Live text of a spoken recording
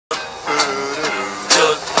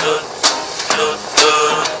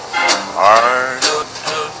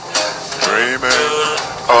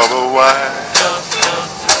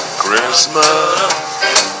Christmas.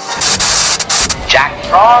 Jack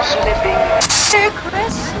Frost living. Merry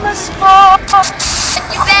Christmas, Mom.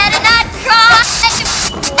 You better not cry.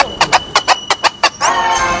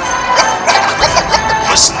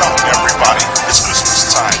 Listen up, everybody. It's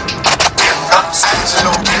Christmas time. Here comes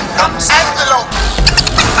Angelo. Here comes Angelo.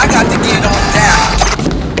 I got to get on down.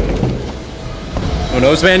 No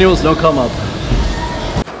nose manuals, no come up.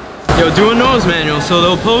 Yo, do a nose manual so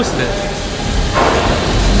they'll post it.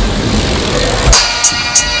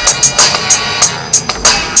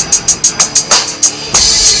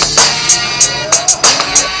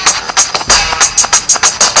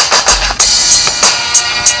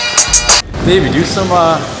 Davey, do some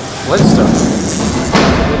ledge stuff.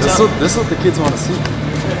 This is what the kids want to see.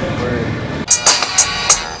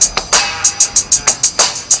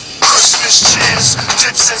 Christmas cheers,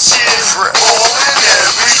 dips and cheers, all in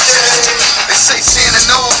every day. They say Santa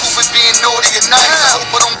knows who was being naughty and nice. I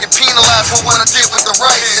hope I don't get penalized for what I did with the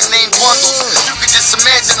rice. And name bundles. You could just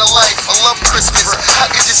imagine the life. I love Christmas.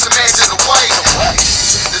 I could just imagine the wife.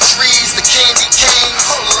 The trees, the candy cane.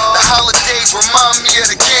 The holidays remind me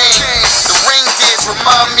of the game. The reindeers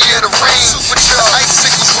remind me of the rain. Supercharged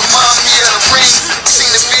icicles remind me of the rain.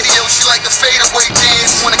 Seen the video, she like the fadeaway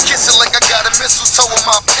dance. Wanna kiss it like I got a mistletoe in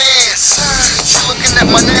my pants. She looking at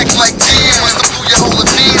my neck like damn. Must have blew your whole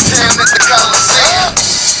advance down at the Coliseum.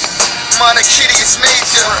 Minor kitty is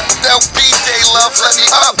major. Without B-Day love, let me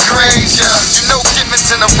upgrade ya. You know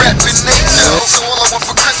giving's in a rapping nature. So all I want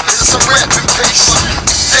for Christmas is some rapping paper.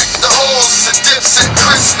 Deck the halls, the dips at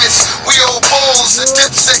Christmas. We old balls, the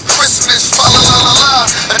dips at Christmas. Fa la la la la,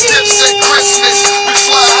 a dips at Christmas. We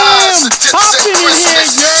fly high, the dips at Christmas.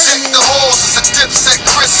 Deck the halls, the dips at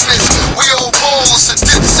Christmas. We old balls, the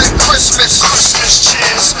dips at Christmas. Christmas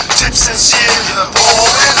cheers, dips and cheers, all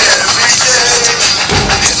in every day.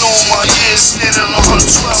 In all my years, standing on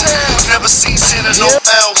 112. Never seen Santa no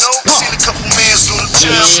else. Seen a couple mans go to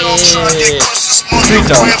jail. Trying to get Christmas money on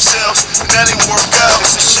gram sales. And that didn't work out.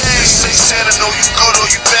 It's a shame. They say Santa know you good or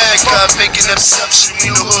you bad. God making that deception.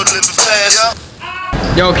 We in the hood living fast.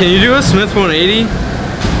 Yo, can you do a Smith 180?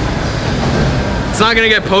 It's not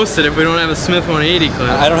gonna get posted if we don't have a Smith 180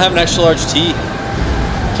 clip. I don't have an extra large T.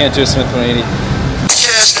 Can't do a Smith 180.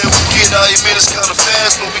 Cash that we get out here made us kinda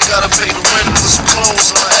fast, but we gotta pay the rent and put some clothes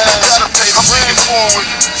on our ass. Gotta pay the rent forward.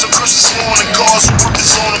 So Christmas morning, cars who work is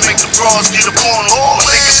on to make the bras get up on them. All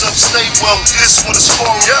niggas upstate, well, this one is for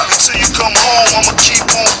them. Until you come home, I'ma keep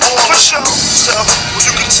on balling.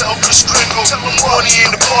 You can tell Chris Kringle, tell him money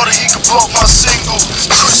ain't the party, he can blow my single.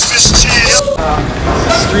 Christmas cheers.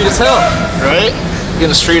 Street as hell. Right?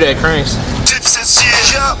 Getting a street at Cranx. Dips and cheers,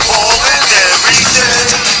 all in every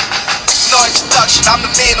day. No introduction, I'm the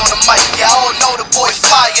man on the mic. Yeah, I don't know the boy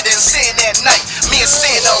flyer than Santa that night. Me and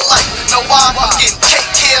Santa alike. Know why? I'm getting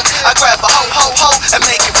cake here. I grab a ho and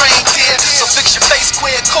make it rain dear. So fix your face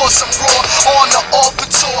square, cause some raw. On the orbit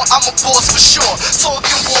tour, I'm a boss for sure.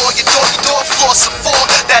 Talking war, your doggy door floss a four.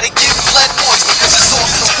 That'll give you lead boys because it's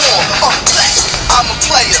off the war. I'm a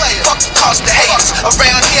player, fuck the constant haters.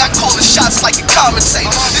 Around here I call the shots like a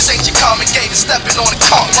commentator. This ain't your common gator stepping on the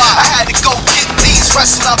car. I had to go get these,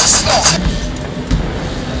 wrestle out the small.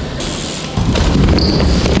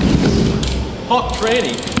 Fuck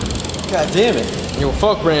training. God damn it. Yo,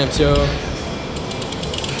 fuck ramps, yo.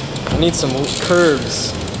 I need some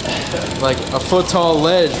curbs. Like a foot tall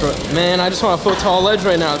ledge. Man, I just want a foot tall ledge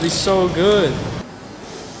right now. It'd be so good.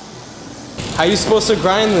 How are you supposed to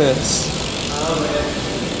grind this? Oh,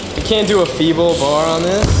 man. You can't do a feeble bar on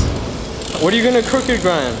this. What are you gonna crooked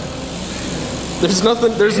grind? There's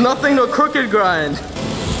nothing to crooked grind.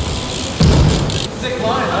 Sick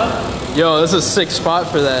line, huh? Yo, this is a sick spot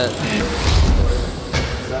for that.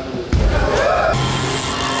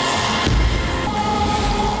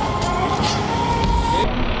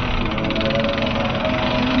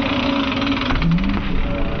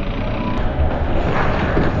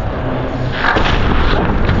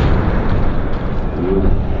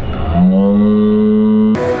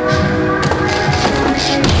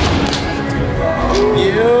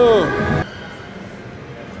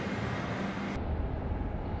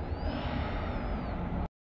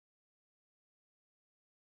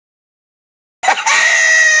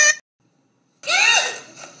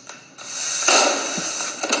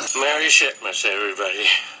 Merry Shitmas, everybody.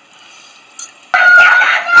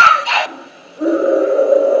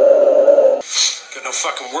 Got no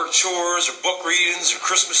fucking work chores or book readings or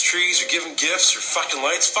Christmas trees or giving gifts or fucking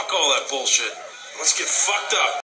lights. Fuck all that bullshit. Let's get fucked up.